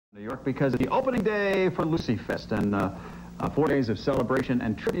New York because it's the opening day for Lucy Fest and 4 days of celebration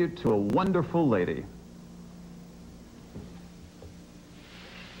and tribute to a wonderful lady.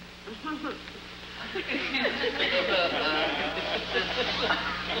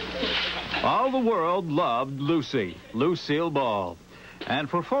 All the world loved Lucy, Lucille Ball. And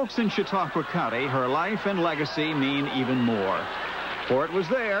for folks in Chautauqua County, her life and legacy mean even more. For it was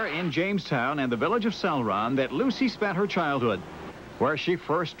there in Jamestown and the village of Celeron that Lucy spent her childhood, where she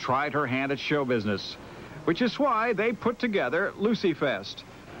first tried her hand at show business, which is why they put together Lucy Fest,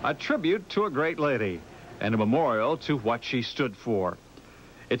 a tribute to a great lady and a memorial to what she stood for.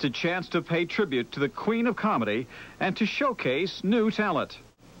 It's a chance to pay tribute to the Queen of Comedy and to showcase new talent.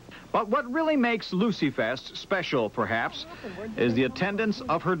 But what really makes Lucy Fest special, perhaps, is the attendance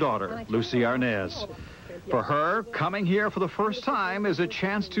of her daughter, Lucy Arnaz. For her, coming here for the first time is a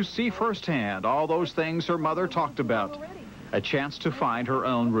chance to see firsthand all those things her mother talked about. A chance to find her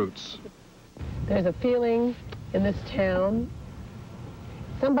own roots. There's a feeling in this town.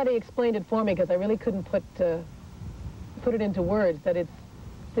 Somebody explained it for me because I really couldn't put it into words, that it's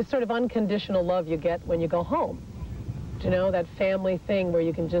this sort of unconditional love you get when you go home. You know, that family thing where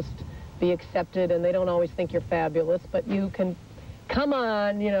you can just be accepted and they don't always think you're fabulous, but you can come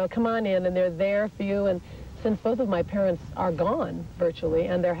on, you know, come on in, and they're there for you. And since both of my parents are gone virtually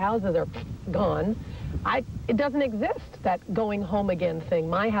and their houses are gone, it doesn't exist, that going home again thing.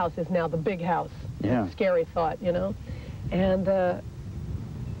 My house is now the big house. Yeah. Scary thought, you know. And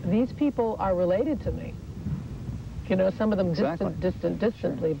these people are related to me. You know, some of them distantly,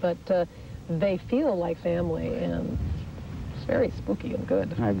 sure. But they feel like family, and it's very spooky and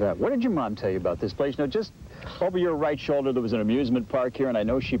good. I bet. What did your mom tell you about this place? Now, just over your right shoulder, there was an amusement park here, and I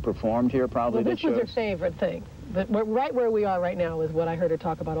know she performed here probably. Well, this was her favorite thing. But right where we are right now is what I heard her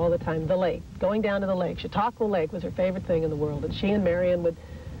talk about all the time, the lake. Going down to the lake. Chautauqua Lake was her favorite thing in the world. And she and Marion would,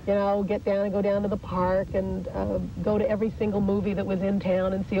 you know, get down and go down to the park and go to every single movie that was in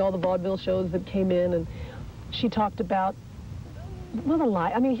town and see all the vaudeville shows that came in. And she talked about, well,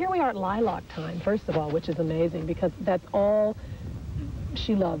 I mean, here we are at lilac time, first of all, which is amazing because that's all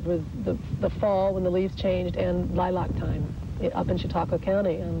she loved, was the fall when the leaves changed and lilac time up in Chautauqua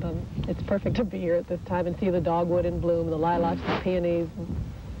County. And it's perfect to be here at this time and see the dogwood in bloom, the lilacs, the peonies. And,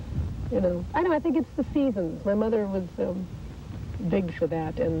 you know, I think it's the seasons. My mother was big for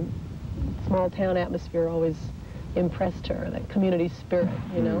that, and small town atmosphere always impressed her, that community spirit,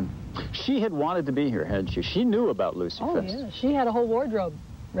 you know. She had wanted to be here, hadn't she? She knew about Lucy Fest. Oh, yeah. She had a whole wardrobe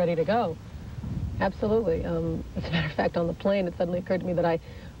ready to go. Absolutely. As a matter of fact, on the plane, it suddenly occurred to me that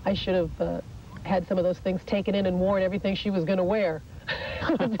I should have had some of those things taken in and worn everything she was going to wear.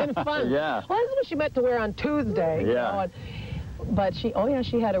 It would have been fun. Yeah. Well, this is what she meant to wear on Tuesday. Yeah. You know, but she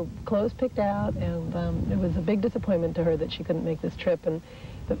had her clothes picked out, and it was a big disappointment to her that she couldn't make this trip. And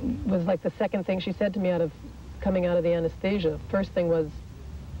it was like the second thing she said to me coming out of the anesthesia. First thing was,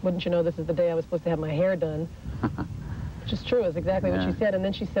 wouldn't you know this is the day I was supposed to have my hair done? Which is true, is exactly what she said. And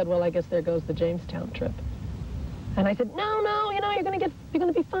then she said, well, I guess there goes the Jamestown trip. And I said, no, you know, you're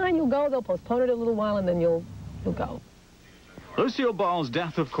gonna be fine. You'll go. They'll postpone it a little while, and then you'll go. Lucille Ball's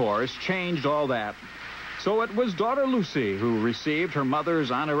death, of course, changed all that. So it was daughter Lucy who received her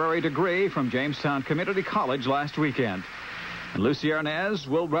mother's honorary degree from Jamestown Community College last weekend. And Lucy Arnaz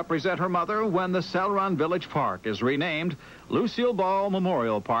will represent her mother when the Celeron Village Park is renamed Lucille Ball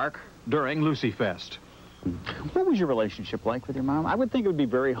Memorial Park during Lucy Fest. What was your relationship like with your mom? I would think it would be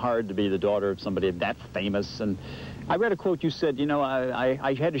very hard to be the daughter of somebody that famous. And I read a quote you said, you know,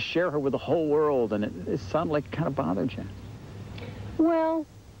 I had to share her with the whole world, and it sounded like it kind of bothered you. Well,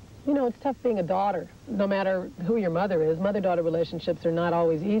 you know, it's tough being a daughter, no matter who your mother is. Mother-daughter relationships are not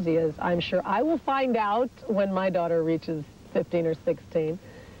always easy, as I'm sure I will find out when my daughter reaches 15 or 16.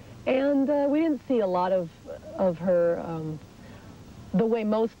 And we didn't see a lot of her the way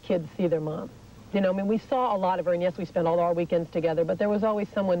most kids see their mom. You know, I mean, we saw a lot of her, and yes, we spent all our weekends together, but there was always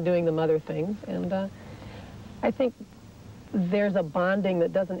someone doing the mother things. And I think there's a bonding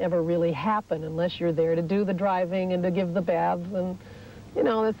that doesn't ever really happen unless you're there to do the driving and to give the baths. And, you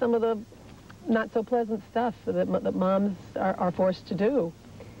know, there's some of the not so pleasant stuff that moms are forced to do.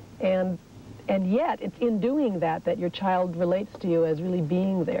 And yet, it's in doing that your child relates to you as really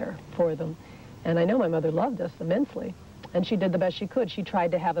being there for them. And I know my mother loved us immensely. And she did the best she could. She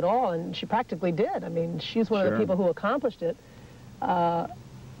tried to have it all, and she practically did. I mean, she's one of the people who accomplished it. I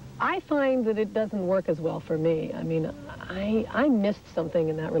find that it doesn't work as well for me. I mean, I missed something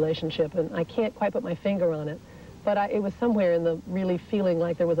in that relationship, and I can't quite put my finger on it. But it was somewhere in the really feeling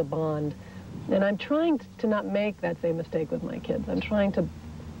like there was a bond. And I'm trying to not make that same mistake with my kids. I'm trying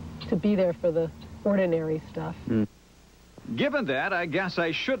to be there for the ordinary stuff. Given that, I guess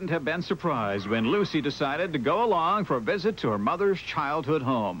I shouldn't have been surprised when Lucy decided to go along for a visit to her mother's childhood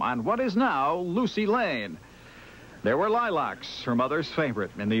home on what is now Lucy Lane. There were lilacs, her mother's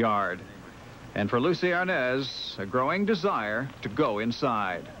favorite, in the yard. And for Lucy Arnaz, a growing desire to go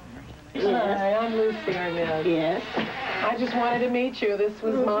inside. Yes. Hi, I'm Lucy Arnaz. Yes. I just wanted to meet you. This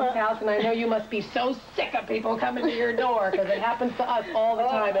was Mom's house, and I know you must be so sick of people coming to your door, because it happens to us all the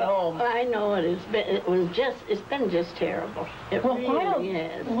time at home. I know it. It's been just terrible. It really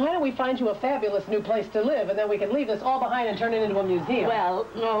is. Why don't we find you a fabulous new place to live, and then we can leave this all behind and turn it into a museum? Well,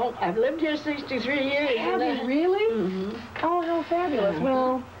 no, I've lived here 63 years. Have you really? Mm-hmm. Oh, how fabulous. Mm-hmm.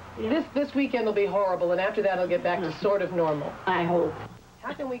 Well, this weekend will be horrible, and after that it'll get back to sort of normal. I hope.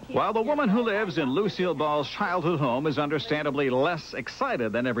 While the woman who lives in Lucille Ball's childhood home is understandably less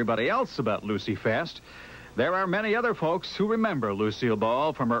excited than everybody else about Lucy Fest, there are many other folks who remember Lucille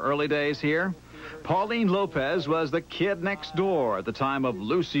Ball from her early days here. Pauline Lopez was the kid next door at the time of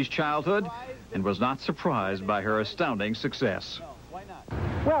Lucy's childhood and was not surprised by her astounding success.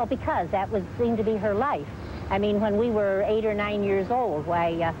 Well, because that seemed to be her life. I mean, when we were 8 or 9 years old,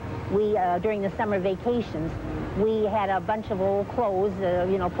 during the summer vacations, we had a bunch of old clothes,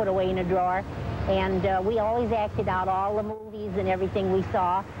 put away in a drawer, and we always acted out all the movies and everything we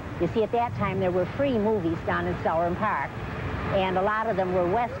saw. You see, at that time, there were free movies down in Selwyn Park, and a lot of them were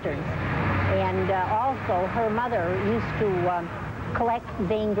Westerns. And also, her mother used to collect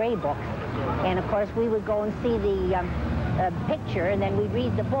Zane Grey books. And, of course, we would go and see the picture, and then we'd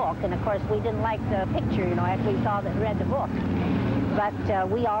read the book. And, of course, we didn't like the picture, after we read the book. But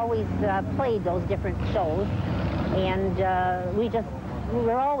we always played those different shows, and we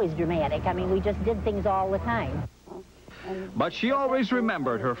were always dramatic. I mean, we just did things all the time. But she always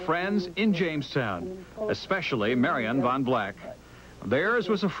remembered her friends in Jamestown, especially Marion Von Black. Theirs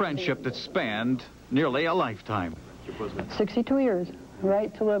was a friendship that spanned nearly a lifetime. 62 years,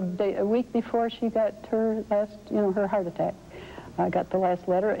 right till a week before she got her last, her heart attack. I got the last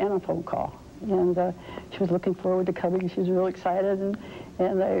letter and a phone call. And she was looking forward to coming. She was real excited,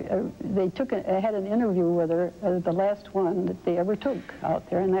 and I had an interview with her, the last one that they ever took out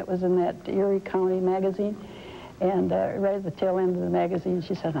there, and that was in that Erie County magazine. And right at the tail end of the magazine,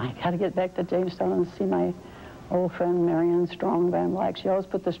 she said, "I got to get back to Jamestown and see my old friend Marion Strong Van Black." She always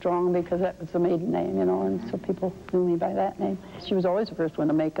put the Strong because that was the maiden name, and so people knew me by that name. She was always the first one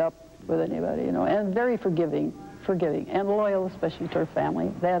to make up with anybody, and very forgiving, and loyal, especially to her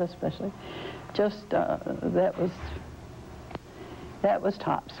family. That especially. Just that was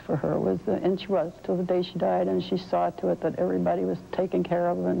tops for her, and she was till the day she died, and she saw to it that everybody was taken care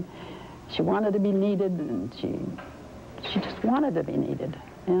of, and she wanted to be needed, and she just wanted to be needed,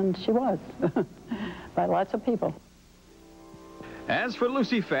 and she was by lots of people. As for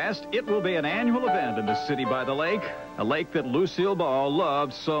Lucy Fest, it will be an annual event in the city by the lake, a lake that Lucille Ball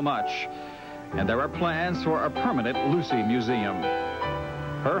loved so much. And there are plans for a permanent Lucy Museum.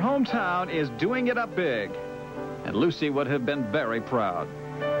 Her hometown is doing it up big, and Lucy would have been very proud.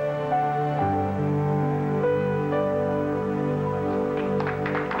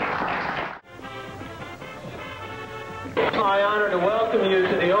 It's my honor to welcome you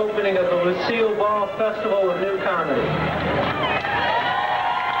to the opening of the Lucille Ball Festival of New Comedy.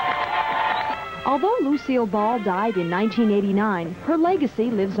 Although Lucille Ball died in 1989, her legacy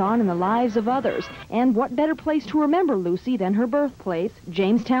lives on in the lives of others. And what better place to remember Lucy than her birthplace,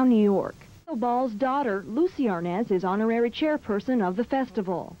 Jamestown, New York? Lucille Ball's daughter, Lucy Arnaz, is honorary chairperson of the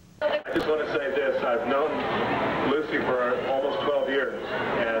festival. I just want to say this. I've known Lucy for almost 12 years,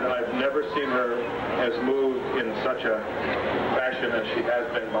 and I've never seen her as moved in such a fashion as she has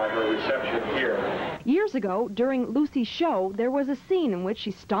been by her reception here. Years ago, during Lucy's show, there was a scene in which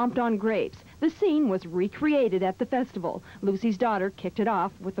she stomped on grapes. The scene was recreated at the festival. Lucy's daughter kicked it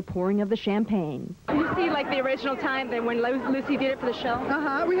off with the pouring of the champagne. You see, like, the original time that when Lucy did it for the show?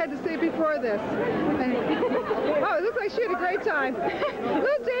 Uh-huh. We had to see it before this. Oh, it looks like she had a great time. A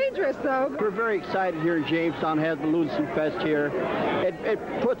little dangerous, though. We're very excited here in Jamestown to have the Lucy Fest here.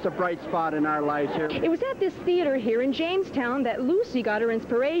 It puts a bright spot in our lives here. It was at this theater here in Jamestown that Lucy got her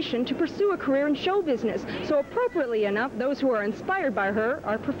inspiration to pursue a career in show business. So appropriately enough, those who are inspired by her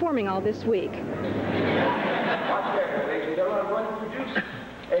are performing all this week. Watch carefully, ladies and gentlemen. I'm going to introduce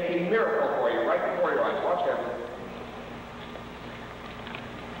a miracle for you right before your eyes. Watch carefully.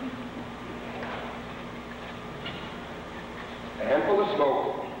 A handful of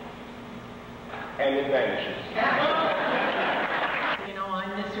smoke, and it vanishes. I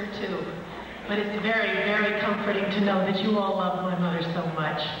miss her too. But it's very, very comforting to know that you all love my mother so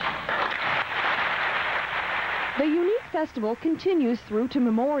much. The unique festival continues through to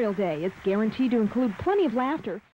Memorial Day. It's guaranteed to include plenty of laughter.